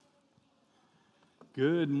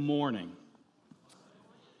Good morning.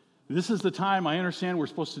 This is the time I understand we're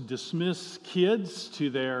supposed to dismiss kids to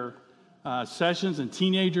their sessions and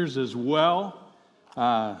teenagers as well.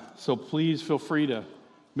 So please feel free to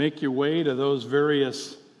make your way to those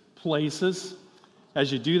various places. As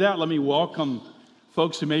you do that, let me welcome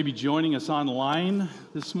folks who may be joining us online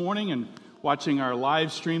this morning and watching our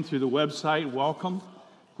live stream through the website. Welcome.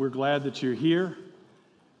 We're glad that you're here.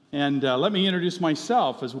 And let me introduce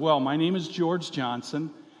myself as well. My name is George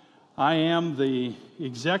Johnson. I am the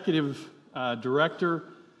executive director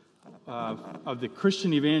of the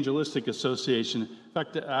Christian Evangelistic Association. In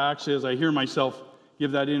fact, actually, as I hear myself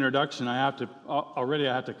give that introduction, I have to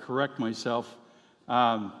correct myself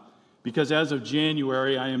because as of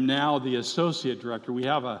January, I am now the associate director. We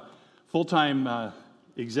have a full-time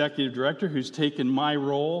executive director who's taken my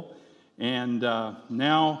role, and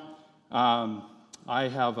now I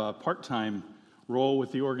have a part-time role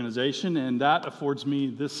with the organization, and that affords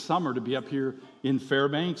me this summer to be up here in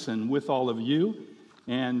Fairbanks and with all of you,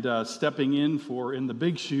 and stepping in the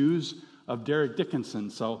big shoes of Derek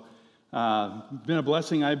Dickinson. So, been a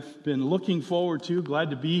blessing I've been looking forward to.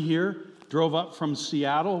 Glad to be here. Drove up from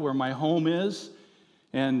Seattle, where my home is,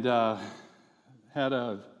 and had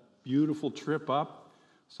a beautiful trip up.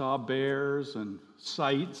 Saw bears and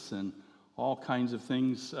sights and all kinds of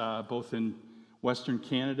things, both in Western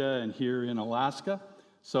Canada and here in Alaska.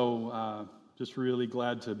 So just really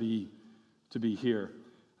glad to be here.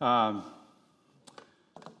 I'm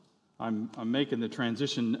making the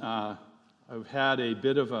transition. I've had a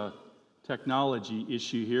bit of a technology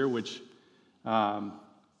issue here, which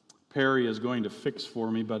Perry is going to fix for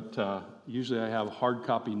me, but usually I have hard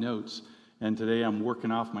copy notes, and today I'm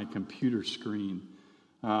working off my computer screen,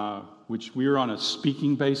 which we're on a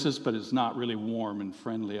speaking basis, but it's not really warm and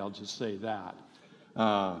friendly, I'll just say that.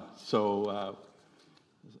 But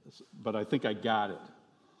I think I got it.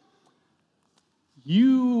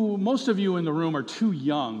 Most of you in the room are too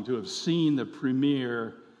young to have seen the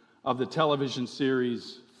premiere of the television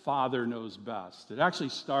series Father Knows Best. It actually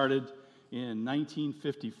started in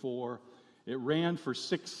 1954. It ran for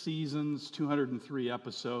 6 seasons, 203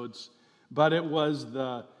 episodes, but it was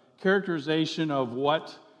the characterization of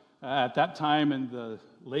what at that time in the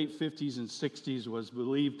late 50s and 60s was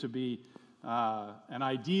believed to be an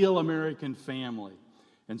ideal American family.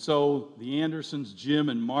 And so the Andersons, Jim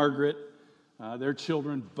and Margaret, their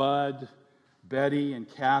children, Bud, Betty, and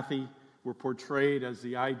Kathy, were portrayed as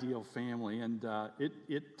the ideal family. And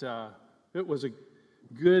it was a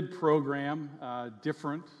good program,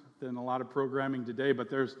 different than a lot of programming today, but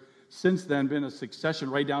there's since then been a succession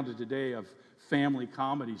right down to today of family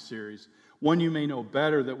comedy series. One you may know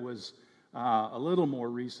better that was a little more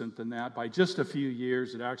recent than that, by just a few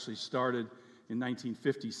years. It actually started in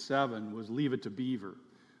 1957, was Leave It to Beaver.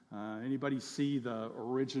 Anybody see the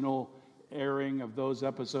original airing of those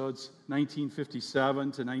episodes? 1957 to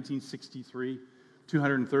 1963,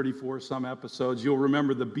 234 some episodes. You'll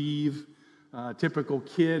remember the Beav, typical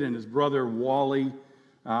kid, and his brother Wally,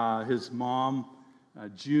 his mom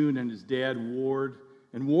June, and his dad Ward.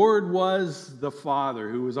 And Ward was the father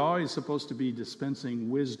who was always supposed to be dispensing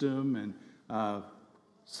wisdom and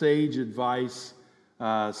sage advice,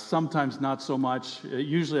 sometimes not so much.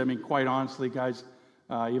 Usually, quite honestly, guys,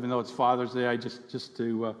 even though it's Father's Day, just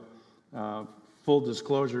to full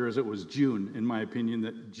disclosure, as it was June, in my opinion,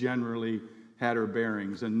 that generally had her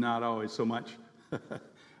bearings, and not always so much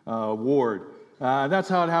Ward. That's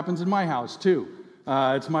how it happens in my house, too.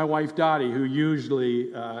 It's my wife, Dottie, who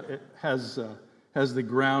usually has the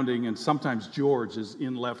grounding, and sometimes George is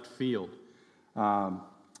in left field.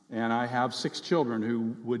 And I have 6 children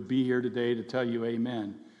who would be here today to tell you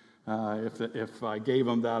amen if I gave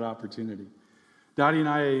them that opportunity. Dottie and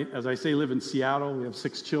I, as I say, live in Seattle. We have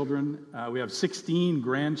 6 children. We have 16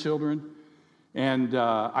 grandchildren. And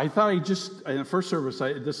I thought in the first service,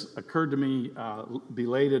 this occurred to me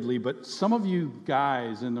belatedly, but some of you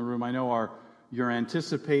guys in the room I know you're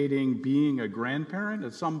anticipating being a grandparent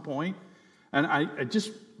at some point. And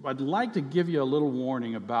I'd like to give you a little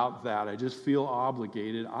warning about that. I just feel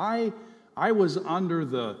obligated. I was under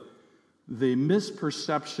the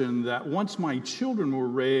misperception that once my children were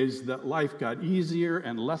raised, that life got easier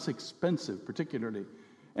and less expensive, particularly.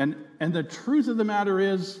 And the truth of the matter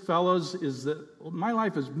is, fellows, is that my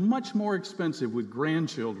life is much more expensive with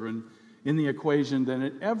grandchildren in the equation than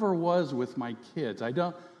it ever was with my kids. I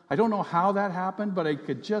don't know how that happened, but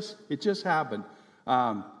it just happened.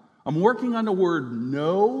 I'm working on the word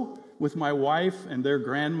no with my wife and their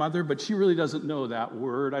grandmother, but she really doesn't know that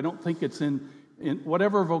word. I don't think it's in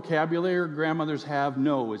whatever vocabulary grandmothers have.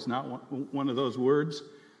 No, it's not one of those words.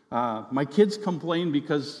 My kids complain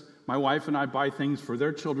because my wife and I buy things for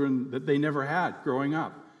their children that they never had growing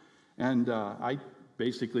up. And I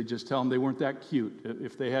basically just tell them they weren't that cute.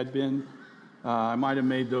 If they had been, I might have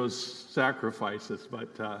made those sacrifices.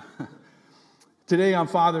 But today on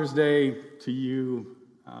Father's Day, to you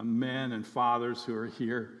men and fathers who are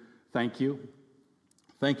here, thank you.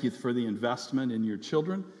 Thank you for the investment in your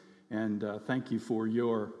children, and thank you for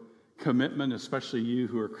your commitment, especially you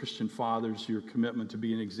who are Christian fathers, your commitment to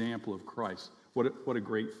be an example of Christ. What a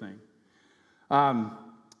great thing.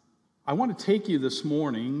 I want to take you this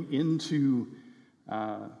morning into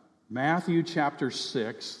Matthew chapter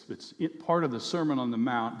 6. It's part of the Sermon on the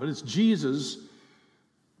Mount, but it's Jesus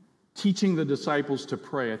teaching the disciples to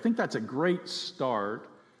pray. I think that's a great start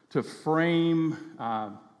to frame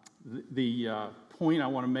the point I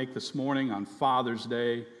want to make this morning on Father's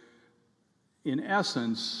Day. In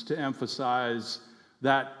essence, to emphasize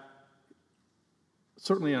that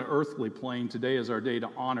certainly on an earthly plane, today is our day to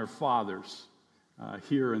honor fathers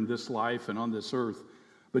here in this life and on this earth.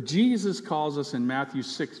 But Jesus calls us in Matthew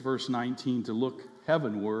 6, verse 19, to look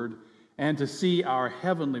heavenward and to see our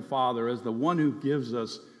Heavenly Father as the one who gives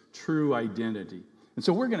us true identity. And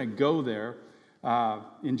so we're going to go there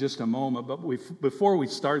in just a moment. But before we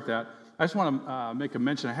start that, I just want to make a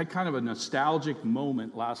mention. I had kind of a nostalgic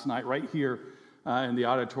moment last night right here in the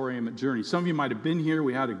auditorium at Journey. Some of you might have been here.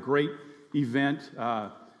 We had a great event.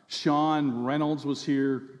 Sean Reynolds was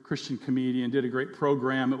here, Christian comedian, did a great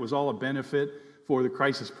program. It was all a benefit for the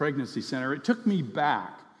Crisis Pregnancy Center. It took me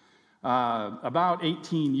back about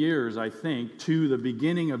 18 years, I think, to the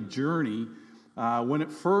beginning of Journey when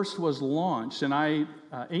it first was launched. And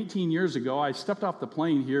 18 years ago, I stepped off the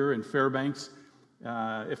plane here in Fairbanks.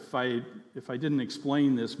 If I didn't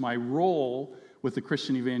explain this, my role with the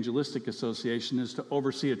Christian Evangelistic Association is to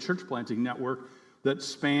oversee a church planting network that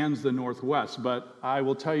spans the Northwest. But I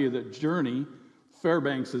will tell you that Journey,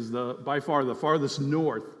 Fairbanks, is by far the farthest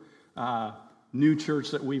north new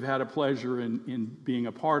church that we've had a pleasure in being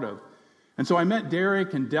a part of. And so I met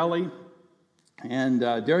Derek and Deli, and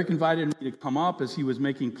Derek invited me to come up as he was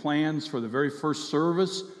making plans for the very first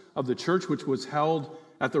service of the church, which was held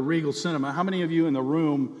at the Regal Cinema. How many of you in the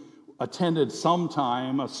room attended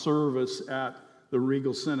sometime a service at the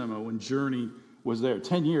Regal Cinema when Journey was there?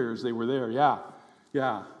 10 years they were there, yeah.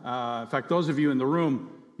 In fact, those of you in the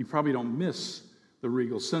room, you probably don't miss the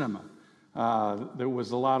Regal Cinema. There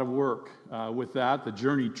was a lot of work with that. The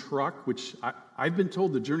Journey truck, which I've been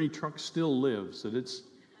told the Journey truck still lives, that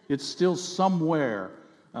it's still somewhere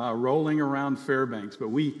rolling around Fairbanks. But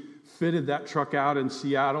we fitted that truck out in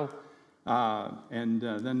Seattle and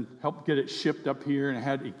then helped get it shipped up here, and it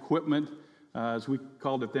had equipment, as we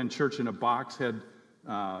called it then, church in a box, had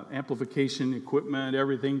amplification equipment,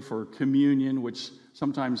 everything for communion, which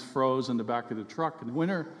sometimes froze in the back of the truck in the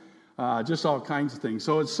winter, just all kinds of things.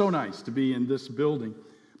 So it's so nice to be in this building.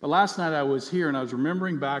 But last night I was here, and I was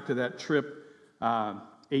remembering back to that trip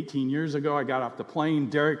 18 years ago. I got off the plane.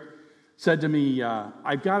 Derek said to me,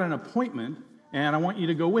 I've got an appointment, and I want you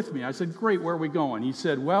to go with me. I said, great, where are we going? He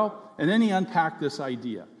said, well, and then he unpacked this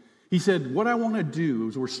idea. He said, what I want to do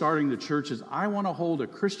as we're starting the church is I want to hold a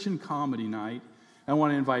Christian comedy night. I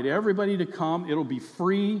want to invite everybody to come. It'll be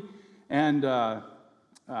free, and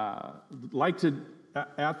like to,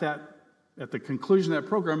 at the conclusion of that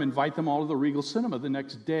program, invite them all to the Regal Cinema the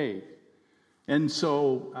next day. And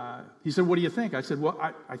so he said, what do you think? I said, well,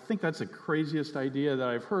 I think that's the craziest idea that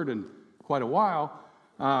I've heard in quite a while.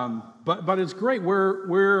 But it's great.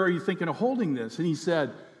 Where are you thinking of holding this? And he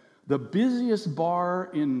said, the busiest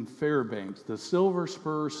bar in Fairbanks, the Silver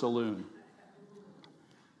Spur Saloon.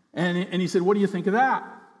 And he said, what do you think of that?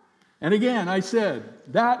 And again, I said,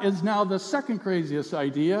 that is now the second craziest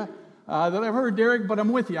idea that I've heard, Derek, but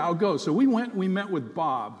I'm with you. I'll go. So we met with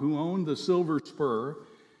Bob, who owned the Silver Spur.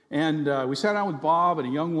 And we sat down with Bob and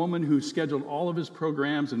a young woman who scheduled all of his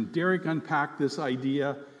programs, and Derek unpacked this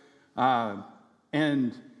idea.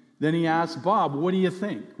 And then he asked Bob, what do you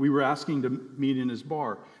think? We were asking to meet in his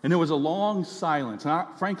bar. And there was a long silence. And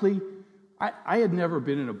frankly, I had never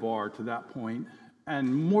been in a bar to that point.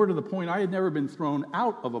 And more to the point, I had never been thrown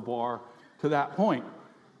out of a bar to that point.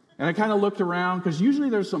 And I kind of looked around, because usually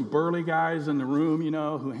there's some burly guys in the room,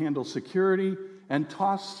 who handle security and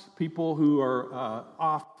toss people who are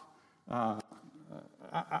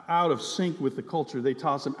out of sync with the culture. They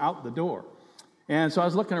toss them out the door. And so I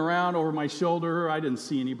was looking around over my shoulder. I didn't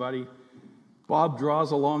see anybody. Bob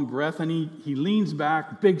draws a long breath, and he leans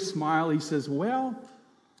back, big smile. He says,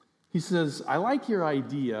 I like your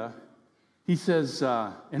idea. He says,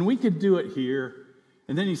 and we could do it here.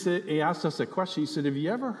 And then he asked us a question. He said, have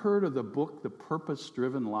you ever heard of the book, The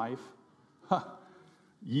Purpose-Driven Life?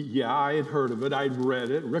 Yeah, I had heard of it. I'd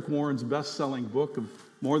read it. Rick Warren's best-selling book of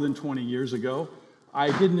more than 20 years ago.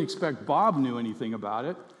 I didn't expect Bob knew anything about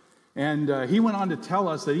it. And he went on to tell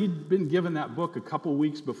us that he'd been given that book a couple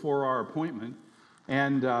weeks before our appointment.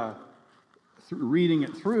 And reading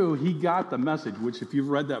it through, he got the message, which if you've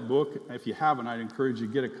read that book, if you haven't, I'd encourage you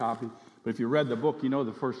to get a copy. But if you read the book, you know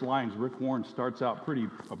the first lines. Rick Warren starts out pretty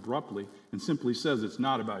abruptly and simply says, it's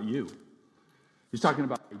not about you. He's talking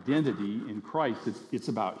about identity in Christ. It's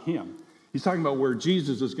about him. He's talking about where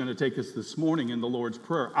Jesus is going to take us this morning in the Lord's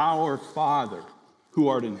Prayer. Our Father, who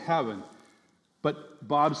art in heaven. But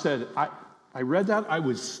Bob said, I read that. I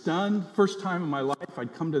was stunned. First time in my life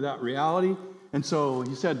I'd come to that reality. And so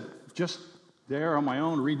he said, just there on my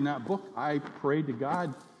own reading that book, I prayed to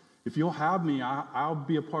God, if you'll have me, I'll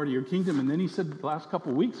be a part of your kingdom. And then he said, the last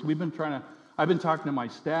couple of weeks, I've been talking to my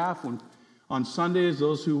staff. On Sundays,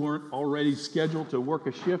 those who weren't already scheduled to work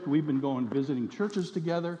a shift, we've been going visiting churches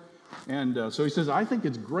together. And so he says, I think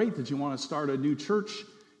it's great that you want to start a new church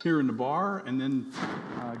here in the bar and then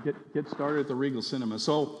get started at the Regal Cinema.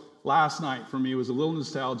 So last night for me was a little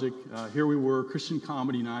nostalgic. Here we were, Christian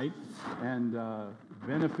comedy night, and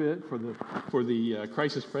benefit for the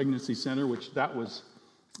Crisis Pregnancy Center, which that was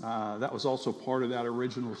also part of that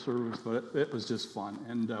original service, but it was just fun.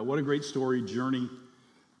 And what a great story Journey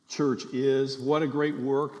Church is. What a great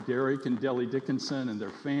work Derek and Deli Dickinson and their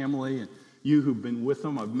family, and you who've been with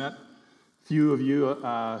them. I've met a few of you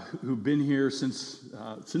who've been here since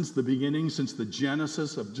the beginning, since the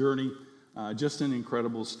genesis of Journey. Just an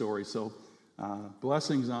incredible story. So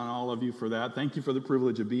blessings on all of you for that. Thank you for the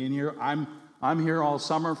privilege of being here. I'm here all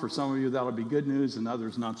summer. For some of you, that'll be good news, and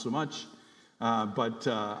others not so much. But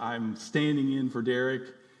I'm standing in for Derek,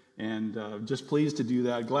 and just pleased to do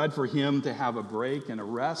that. Glad for him to have a break and a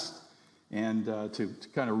rest, and to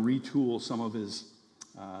kind of retool some of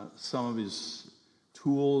his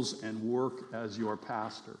tools and work as your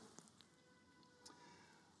pastor.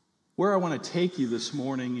 Where I want to take you this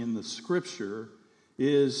morning in the scripture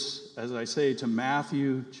is, as I say, to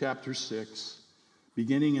Matthew chapter 6,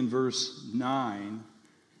 beginning in verse 9.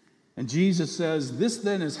 And Jesus says, this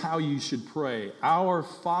then is how you should pray. Our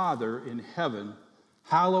Father in heaven,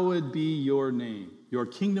 hallowed be your name. Your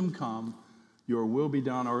kingdom come, your will be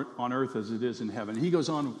done on earth as it is in heaven. He goes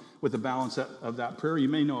on with the balance of that prayer. You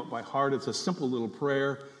may know it by heart. It's a simple little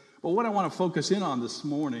prayer. But what I want to focus in on this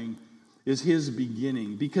morning is his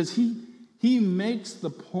beginning, because he makes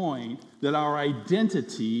the point that our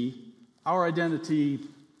identity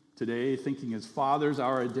today, thinking as fathers,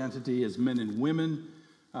 our identity as men and women,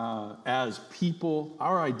 as people,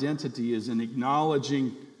 our identity is in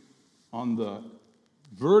acknowledging on the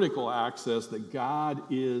vertical axis that God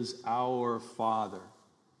is our Father.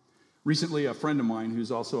 Recently, a friend of mine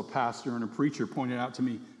who's also a pastor and a preacher pointed out to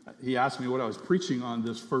me, he asked me what I was preaching on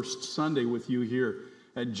this first Sunday with you here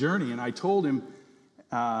at Journey, and I told him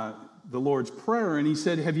the Lord's Prayer, and he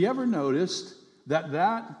said, have you ever noticed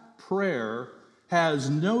that prayer has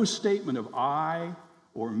no statement of I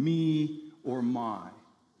or me or my?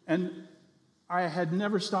 And I had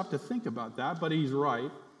never stopped to think about that, but he's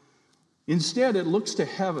right. Instead, it looks to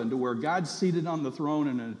heaven, to where God's seated on the throne,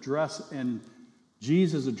 and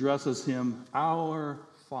Jesus addresses him, our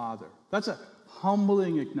Father. That's a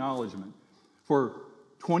humbling acknowledgement for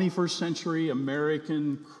 21st century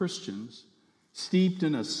American Christians steeped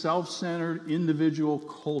in a self-centered individual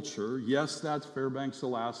culture. Yes, that's Fairbanks,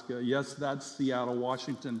 Alaska. Yes, that's Seattle,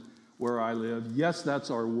 Washington, where I live. Yes,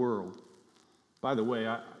 that's our world. By the way,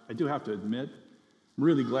 I do have to admit, I'm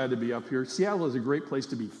really glad to be up here. Seattle is a great place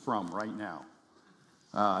to be from right now,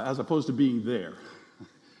 as opposed to being there.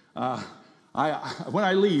 When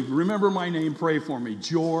I leave, remember my name, pray for me,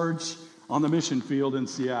 George, on the mission field in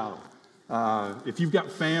Seattle. If you've got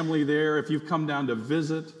family there, if you've come down to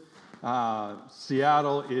visit,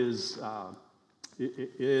 Seattle is,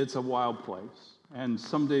 it's a wild place. And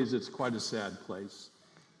some days it's quite a sad place.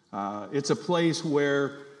 It's a place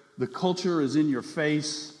where the culture is in your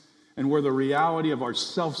face and where the reality of our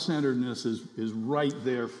self-centeredness is right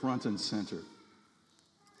there front and center.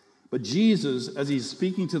 But Jesus, as he's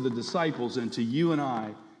speaking to the disciples and to you and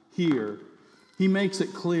I here, he makes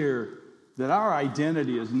it clear that our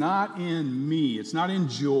identity is not in me. It's not in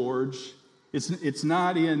George. It's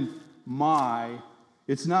not in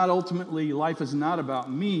it's not ultimately, life is not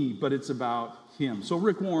about me, but it's about him. So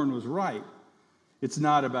Rick Warren was right. It's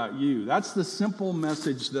not about you. That's the simple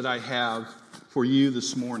message that I have for you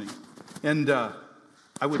this morning. And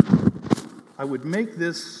I would make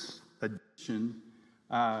this addition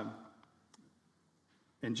and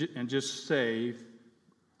just say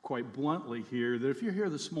quite bluntly here that if you're here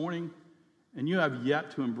this morning and you have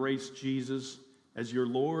yet to embrace Jesus as your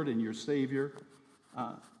Lord and your Savior,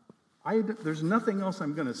 there's nothing else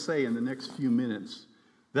I'm going to say in the next few minutes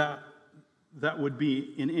that would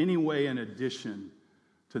be in any way an addition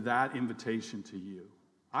to that invitation to you.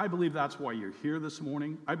 I believe that's why you're here this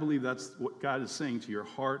morning. I believe that's what God is saying to your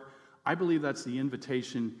heart. I believe that's the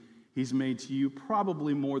invitation he's made to you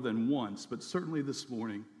probably more than once, but certainly this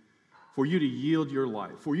morning, for you to yield your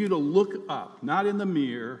life, for you to look up, not in the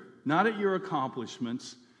mirror, not at your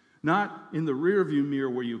accomplishments, not in the rearview mirror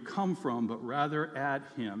where you come from, but rather at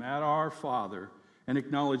him, at our Father, and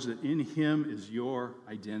acknowledge that in him is your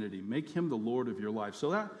identity. Make him the Lord of your life.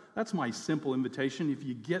 So that's my simple invitation. If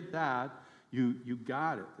you get that, you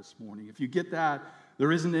got it this morning. If you get that,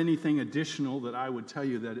 there isn't anything additional that I would tell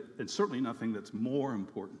you and certainly nothing that's more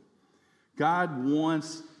important. God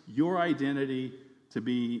wants your identity to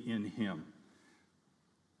be in him.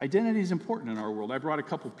 Identity is important in our world. I brought a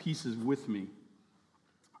couple pieces with me.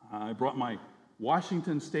 I brought my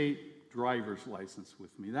Washington State driver's license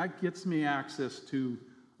with me. That gets me access to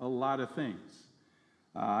a lot of things.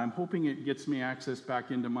 I'm hoping it gets me access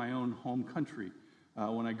back into my own home country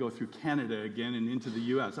when I go through Canada again and into the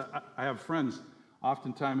U.S. I have friends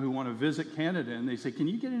oftentimes who want to visit Canada, and they say, can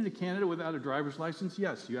you get into Canada without a driver's license?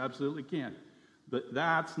 Yes, you absolutely can. But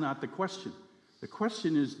that's not the question. The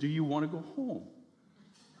question is, do you want to go home?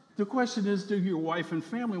 The question is, do your wife and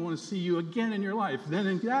family want to see you again in your life? Then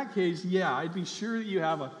in that case, yeah, I'd be sure that you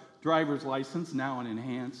have a driver's license, now an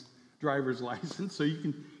enhanced driver's license, so you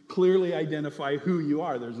can clearly identify who you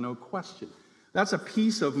are. There's no question. That's an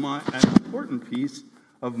important piece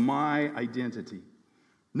of my identity.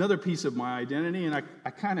 Another piece of my identity, and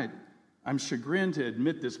I'm chagrined to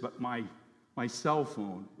admit this, but my cell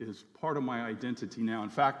phone is part of my identity now. In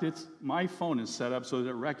fact, my phone is set up so that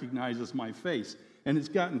it recognizes my face. And it's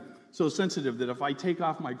gotten so sensitive that if I take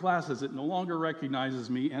off my glasses, it no longer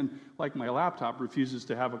recognizes me and, like my laptop, refuses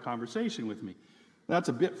to have a conversation with me. That's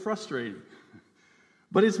a bit frustrating.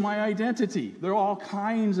 But it's my identity. There are all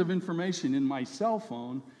kinds of information in my cell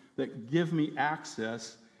phone that give me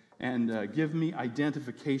access and give me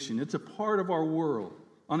identification. It's a part of our world.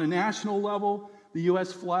 On a national level, the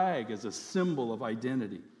U.S. flag is a symbol of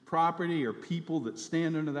identity. Property or people that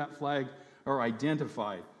stand under that flag are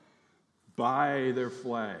identified by their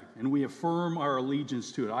flag, and we affirm our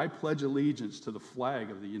allegiance to it. I pledge allegiance to the flag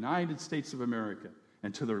of the United States of America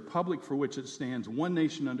and to the republic for which it stands, one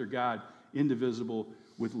nation under God, indivisible,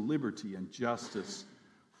 with liberty and justice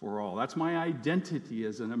for all. That's my identity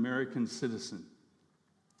as an American citizen.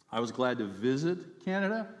 I was glad to visit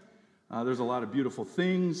Canada. There's a lot of beautiful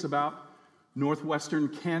things about northwestern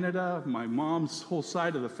Canada. My mom's whole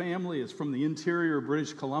side of the family is from the interior of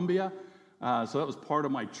British Columbia. So that was part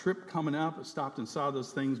of my trip coming up. I stopped and saw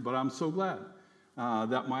those things, but I'm so glad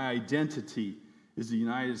that my identity is the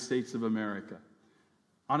United States of America.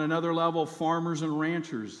 On another level, farmers and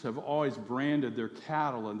ranchers have always branded their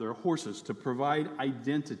cattle and their horses to provide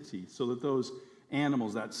identity so that those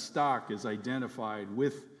animals, that stock, is identified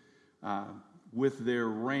with their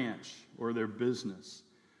ranch or their business.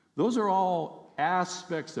 Those are all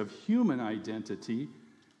aspects of human identity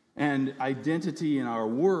and identity in our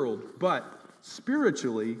world, but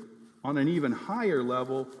spiritually, on an even higher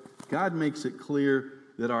level, God makes it clear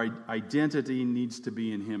that our identity needs to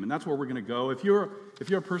be in him. And that's where we're going to go. If you're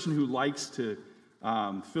a person who likes to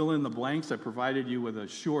fill in the blanks, I provided you with a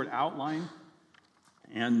short outline,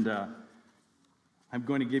 and I'm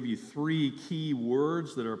going to give you 3 key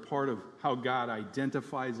words that are part of how God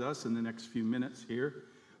identifies us in the next few minutes here.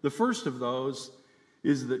 The first of those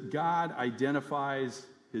is that God identifies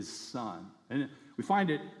his Son. And we find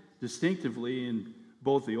it distinctively in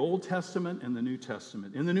both the Old Testament and the New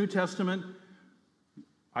Testament. In the New Testament,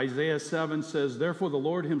 Isaiah 7 says, "Therefore the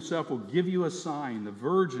Lord himself will give you a sign. The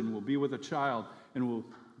virgin will be with a child and will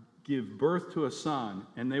give birth to a son,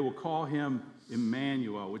 and they will call him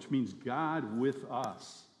Emmanuel," which means God with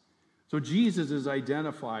us. So Jesus is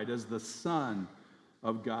identified as the Son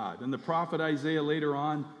of God. And the prophet Isaiah later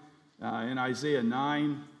on, in Isaiah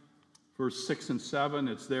 9, verse 6 and 7,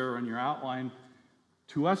 it's there on your outline.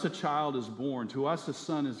 "To us a child is born, to us a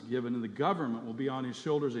son is given, and the government will be on his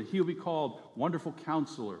shoulders, and he'll be called Wonderful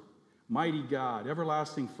Counselor, Mighty God,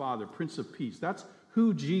 Everlasting Father, Prince of Peace." That's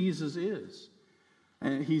who Jesus is.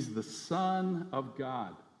 And he's the Son of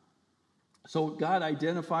God. So God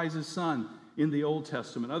identifies his Son in the Old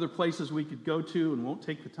Testament. Other places we could go to and won't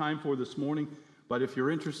take the time for this morning, but if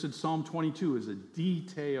you're interested, Psalm 22 is a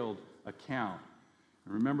detailed account.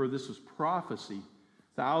 And remember, this was prophecy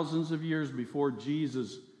thousands of years before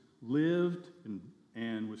Jesus lived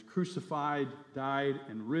and was crucified, died,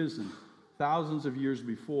 and risen. Thousands of years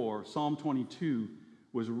before, Psalm 22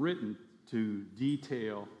 was written to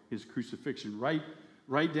detail his crucifixion,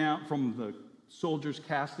 right down from the soldiers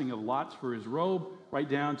casting of lots for his robe, right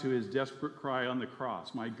down to his desperate cry on the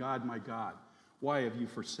cross, my God, why have you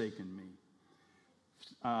forsaken me?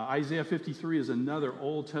 Isaiah 53 is another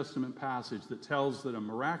Old Testament passage that tells that a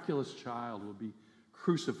miraculous child will be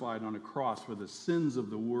crucified on a cross for the sins of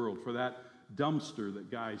the world, for that dumpster that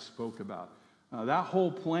Guy spoke about. That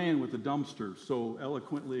whole plan with the dumpster, so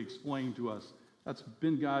eloquently explained to us, that's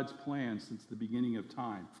been God's plan since the beginning of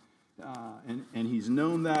time. And he's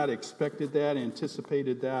known that, expected that,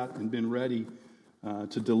 anticipated that, and been ready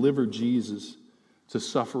to deliver Jesus to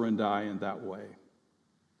suffer and die in that way.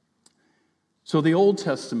 So the Old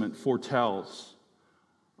Testament foretells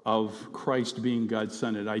of Christ being God's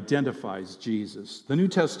Son. It identifies Jesus. The New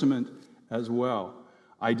Testament as well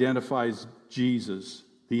identifies Jesus.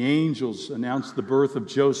 The angels announced the birth of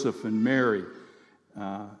Joseph and Mary,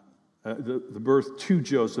 the birth to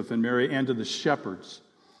Joseph and Mary and to the shepherds.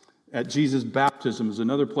 At Jesus' baptism is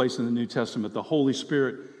another place in the New Testament. The Holy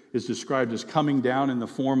Spirit is described as coming down in the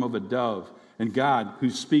form of a dove. And God, who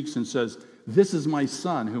speaks and says, "This is my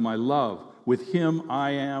Son whom I love. With him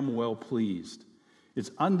I am well pleased."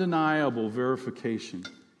 It's undeniable verification.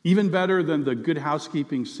 Even better than the Good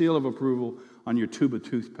Housekeeping seal of approval on your tube of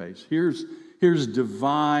toothpaste. Here's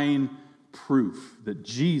divine proof that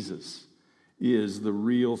Jesus is the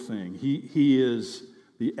real thing. He is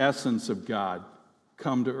the essence of God,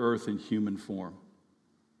 come to earth in human form.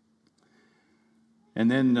 And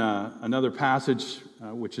then another passage,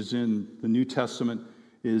 which is in the New Testament,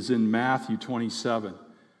 is in Matthew 27,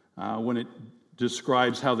 when it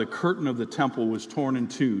describes how the curtain of the temple was torn in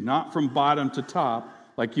two, not from bottom to top,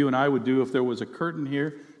 like you and I would do if there was a curtain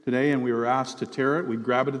here today and we were asked to tear it. We'd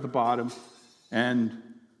grab it at the bottom and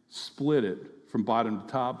split it from bottom to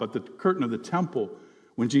top. But the curtain of the temple,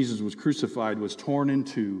 when Jesus was crucified, was torn in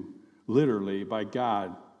two, literally, by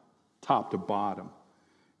God, top to bottom,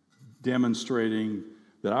 demonstrating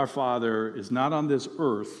that our Father is not on this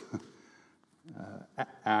earth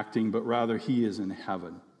acting, but rather he is in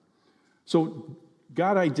heaven. So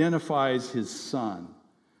God identifies his Son,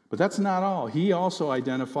 but that's not all. He also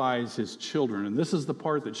identifies his children, and this is the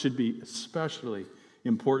part that should be especially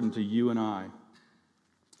important to you and I.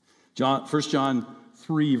 1 John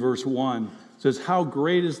 3, verse 1 says, "How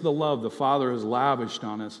great is the love the Father has lavished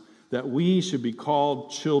on us, that we should be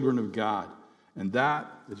called children of God." And that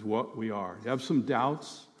is what we are. You have some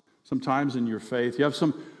doubts sometimes in your faith. You have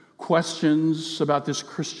some questions about this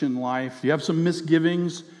Christian life. You have some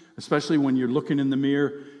misgivings, especially when you're looking in the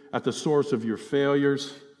mirror at the source of your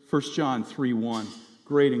failures. 1 John 3:1,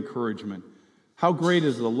 great encouragement. How great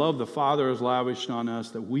is the love the Father has lavished on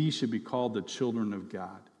us that we should be called the children of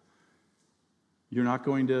God. You're not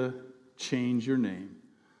going to change your name,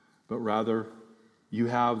 but rather you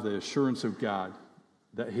have the assurance of God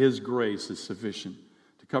that his grace is sufficient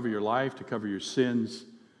to cover your life, to cover your sins,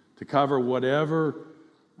 to cover whatever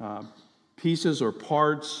pieces or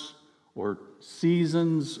parts or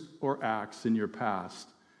seasons or acts in your past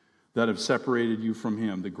that have separated you from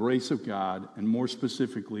him. The grace of God, and more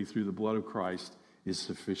specifically through the blood of Christ, is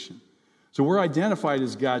sufficient. So we're identified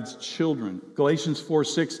as God's children. Galatians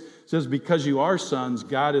 4:6 says, "Because you are sons,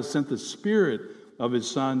 God has sent the Spirit of his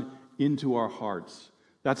Son into our hearts."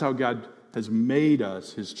 That's how God has made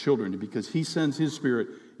us his children, because he sends his Spirit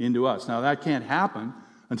into us. Now that can't happen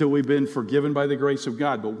until we've been forgiven by the grace of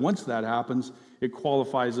God. But once that happens, it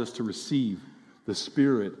qualifies us to receive the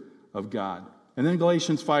Spirit of God. And then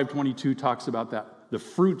Galatians 5:22 talks about that, the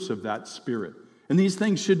fruits of that Spirit. And these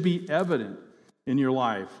things should be evident in your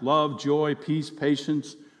life: love, joy, peace,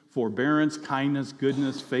 patience, forbearance, kindness,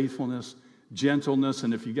 goodness, faithfulness, gentleness.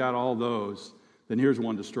 And if you got all those, then here's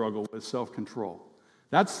one to struggle with: self-control.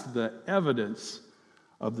 That's the evidence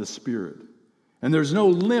of the Spirit. And there's no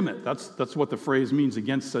limit. That's what the phrase means: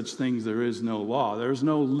 against such things there is no law. There's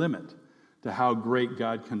no limit to how great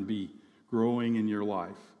God can be growing in your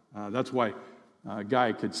life. That's why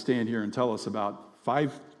Guy could stand here and tell us about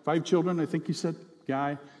five children, I think you said,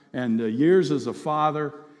 Guy, and years as a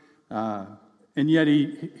father. And yet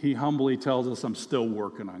he humbly tells us, "I'm still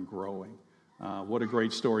working on growing." What a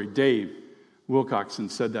great story. Dave Wilcoxon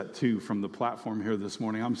said that too from the platform here this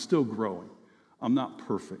morning. "I'm still growing. I'm not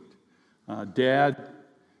perfect." Dad,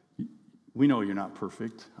 we know you're not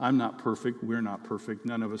perfect. I'm not perfect. We're not perfect.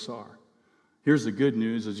 None of us are. Here's the good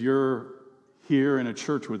news: is you're here in a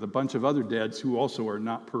church with a bunch of other dads who also are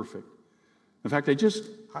not perfect. In fact,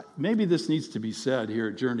 maybe this needs to be said here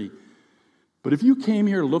at Journey, but if you came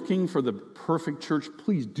here looking for the perfect church,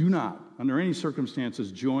 please do not, under any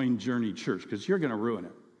circumstances, join Journey Church, because you're going to ruin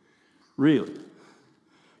it. Really.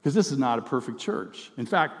 Because this is not a perfect church. In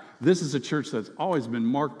fact, this is a church that's always been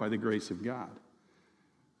marked by the grace of God.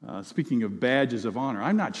 Speaking of badges of honor,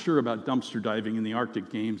 I'm not sure about dumpster diving in the Arctic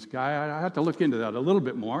Games. I have to look into that a little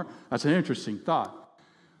bit more. That's an interesting thought.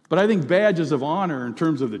 But I think badges of honor in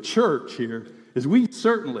terms of the church here is we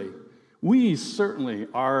certainly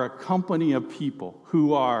are a company of people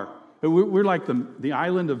who are, we're like the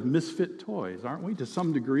island of misfit toys, aren't we, to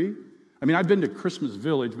some degree? I mean, I've been to Christmas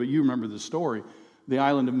Village, but you remember the story. The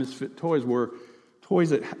island of misfit toys were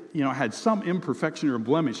toys that had some imperfection or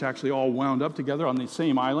blemish actually all wound up together on the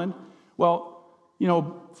same island. Well,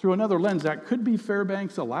 through another lens, that could be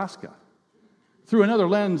Fairbanks, Alaska. Through another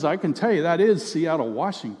lens, I can tell you that is Seattle,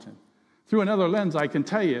 Washington. Through another lens, I can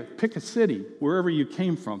tell you, pick a city, wherever you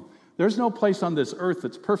came from. There's no place on this earth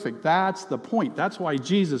that's perfect. That's the point. That's why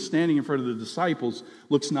Jesus, standing in front of the disciples,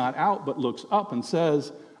 looks not out, but looks up and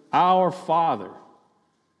says, "Our Father."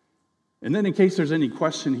 And then in case there's any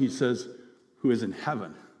question, he says, "Who is in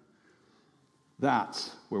heaven?"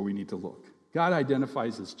 That's where we need to look. God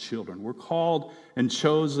identifies as children. We're called and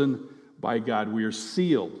chosen by God. We are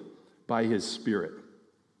sealed by his Spirit.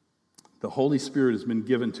 The Holy Spirit has been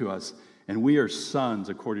given to us, and we are sons,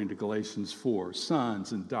 according to Galatians 4,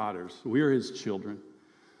 sons and daughters. We are his children.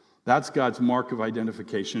 That's God's mark of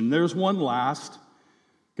identification. And there's one last.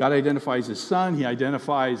 God identifies his son, he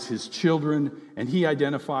identifies his children, and he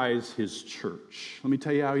identifies his church. Let me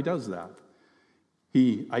tell you how he does that.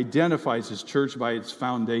 He identifies his church by its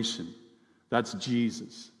foundation. That's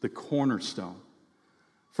Jesus, the cornerstone.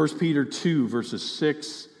 1 Peter 2, verses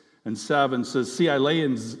 6 and 7 says, "See, I lay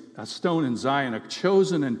a stone in Zion, a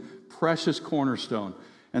chosen and precious cornerstone,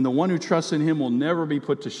 and the one who trusts in him will never be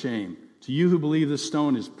put to shame. To you who believe this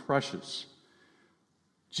stone is precious."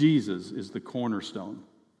 Jesus is the cornerstone.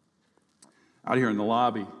 Out here in the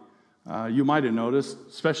lobby, you might have noticed,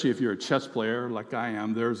 especially if you're a chess player like I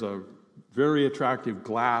am, there's a very attractive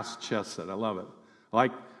glass chess set. I love it.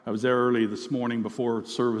 I was there early this morning before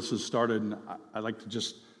services started, and I like to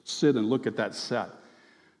just sit and look at that set.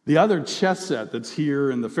 The other chess set that's here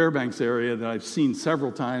in the Fairbanks area that I've seen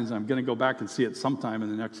several times, and I'm going to go back and see it sometime in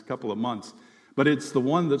the next couple of months, but it's the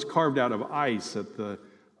one that's carved out of ice at the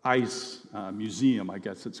Ice Museum, I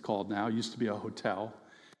guess it's called now. It used to be a hotel.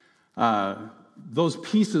 Those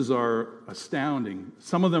pieces are astounding.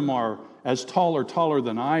 Some of them are as tall or taller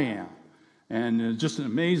than I am, and it's just an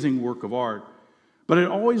amazing work of art. But it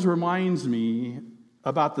always reminds me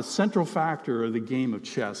about the central factor of the game of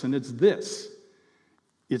chess, and it's this.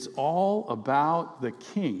 It's all about the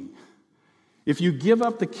king. If you give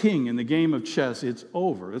up the king in the game of chess, it's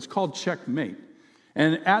over. It's called checkmate.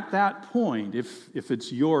 And at that point, if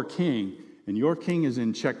it's your king, and your king is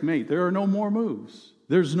in checkmate, there are no more moves.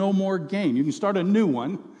 There's no more game. You can start a new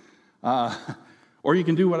one, or you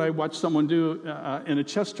can do what I watched someone do in a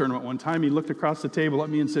chess tournament one time. He looked across the table at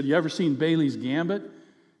me and said, "You ever seen Bailey's Gambit?"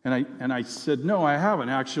 And I said, "No, I haven't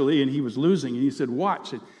actually." And he was losing, and he said,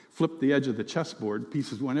 "Watch." It flipped the edge of the chessboard.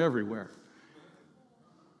 Pieces went everywhere.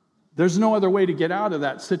 There's no other way to get out of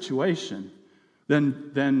that situation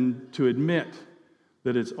than to admit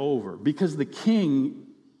that it's over, because the king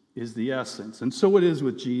is the essence. And so it is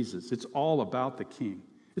with Jesus. It's all about the king.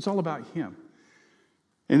 It's all about him.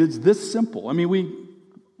 And it's this simple. I mean,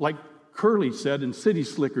 like Curly said in City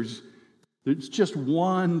Slickers, there's just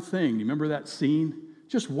one thing. You remember that scene?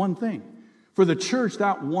 Just one thing. For the church,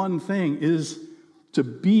 that one thing is to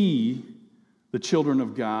be the children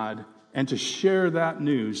of God and to share that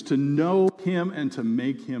news, to know him and to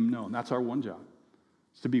make him known. That's our one job.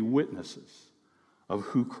 It's to be witnesses of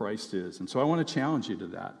who Christ is. And so I want to challenge you to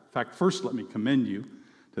that. In fact, first let me commend you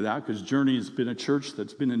to that, because Journey has been a church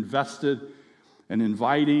that's been invested and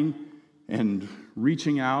inviting and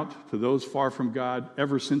reaching out to those far from God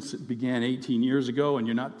ever since it began 18 years ago, and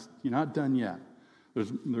you're not done yet.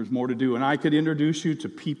 There's more to do. And I could introduce you to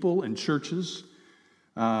people and churches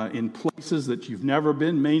in places that you've never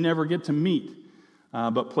been, may never get to meet,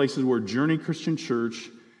 but places where Journey Christian Church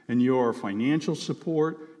and your financial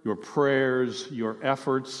support, your prayers, your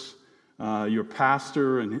efforts, your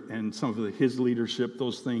pastor and some of his leadership,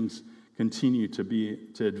 those things continue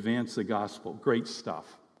to advance the gospel. Great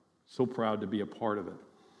stuff. So proud to be a part of it.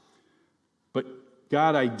 But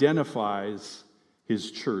God identifies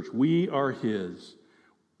his church. We are his.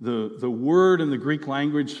 The word in the Greek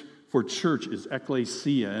language for church is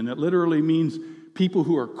ekklesia, and it literally means people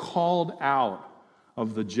who are called out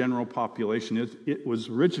of the general population. It was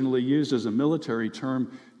originally used as a military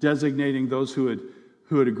term designating those who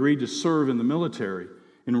had agreed to serve in the military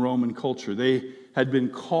in Roman culture. They had been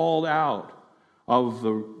called out of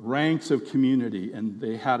the ranks of community, and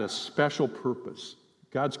they had a special purpose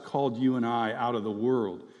God's called you and I out of the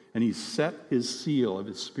world, and He's set His seal of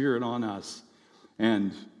His Spirit on us.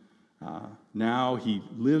 And now He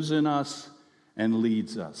lives in us and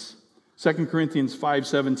leads us. 2 Corinthians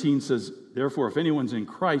 5:17 says, therefore, if anyone's in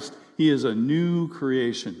Christ, he is a new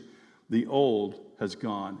creation. The old has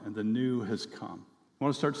gone and the new has come. You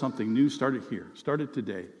want to start something new? Start it here. Start it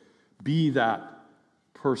today. Be that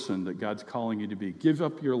person that God's calling you to be. Give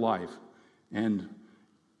up your life, and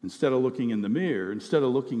instead of looking in the mirror, instead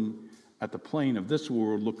of looking at the plane of this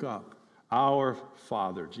world, look up. Our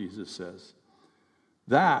Father, Jesus says.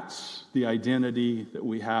 That's the identity that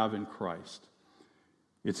we have in Christ.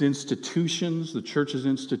 It's institutions, the church's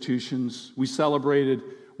institutions. We celebrated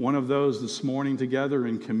one of those this morning together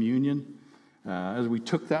in communion. As we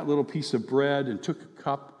took that little piece of bread and took a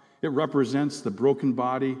cup, it represents the broken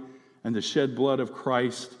body and the shed blood of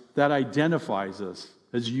Christ. That identifies us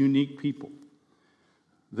as unique people.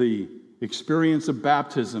 The experience of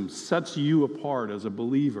baptism sets you apart as a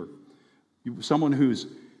believer. Someone who's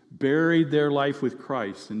buried their life with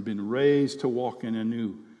Christ and been raised to walk in a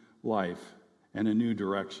new life and a new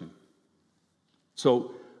direction.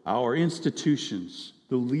 So our institutions,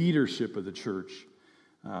 the leadership of the church,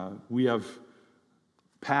 we have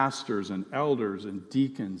pastors and elders and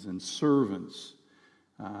deacons and servants,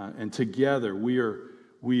 and together we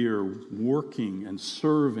are working and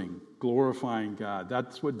serving, glorifying God.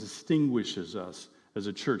 That's what distinguishes us as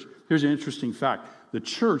a church. Here's an interesting fact. The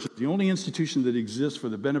church is the only institution that exists for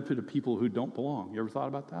the benefit of people who don't belong. You ever thought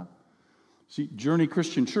about that? See, Journey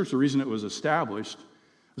Christian Church, the reason it was established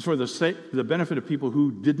was for the benefit of people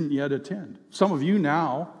who didn't yet attend. Some of you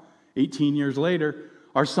now, 18 years later,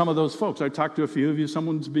 are some of those folks. I talked to a few of you.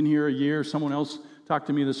 Someone's been here a year. Someone else talked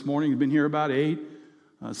to me this morning. You've been here about 8.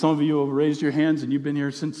 Some of you have raised your hands and you've been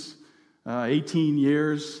here since 18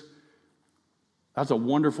 years. That's a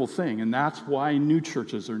wonderful thing, and that's why new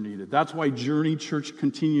churches are needed. That's why Journey Church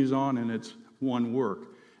continues on in its one work,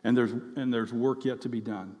 and there's work yet to be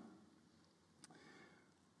done.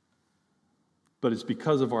 But it's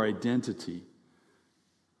because of our identity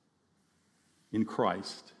in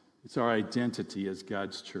Christ. It's our identity as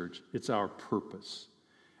God's church. It's our purpose.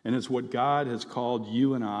 And it's what God has called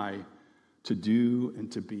you and I to do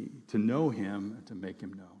and to be, to know Him and to make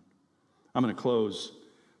Him known. I'm going to close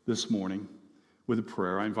this morning with a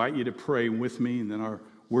prayer. I invite you to pray with me, and then our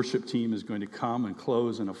worship team is going to come and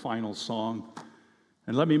close in a final song.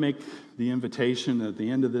 And let me make the invitation at the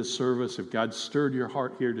end of this service, if God stirred your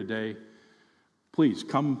heart here today, please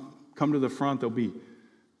come to the front. There'll be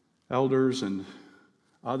elders and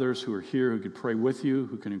others who are here who could pray with you,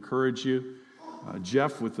 who can encourage you.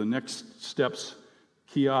 Jeff with the Next Steps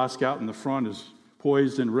kiosk out in the front is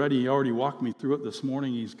poised and ready. He already walked me through it this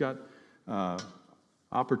morning. He's got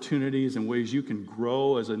opportunities and ways you can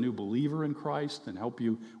grow as a new believer in Christ and help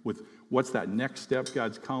you with what's that next step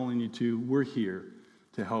God's calling you to. We're here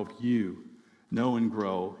to help you know and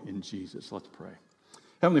grow in Jesus. Let's pray.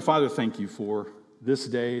 Heavenly Father, thank you for this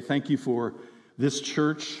day. Thank you for this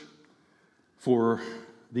church, for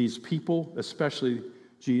these people, especially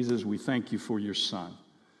Jesus. We thank you for your Son,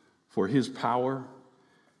 for His power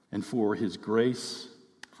and for His grace,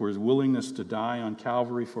 for His willingness to die on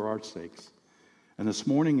Calvary for our sakes. And this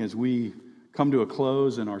morning, as we come to a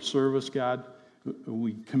close in our service, God,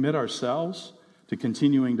 we commit ourselves to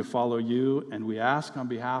continuing to follow you, and we ask on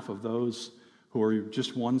behalf of those who are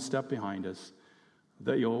just one step behind us,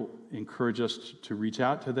 that you'll encourage us to reach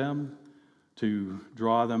out to them, to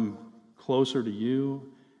draw them closer to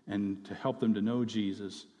you, and to help them to know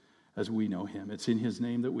Jesus as we know Him. It's in His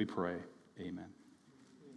name that we pray. Amen.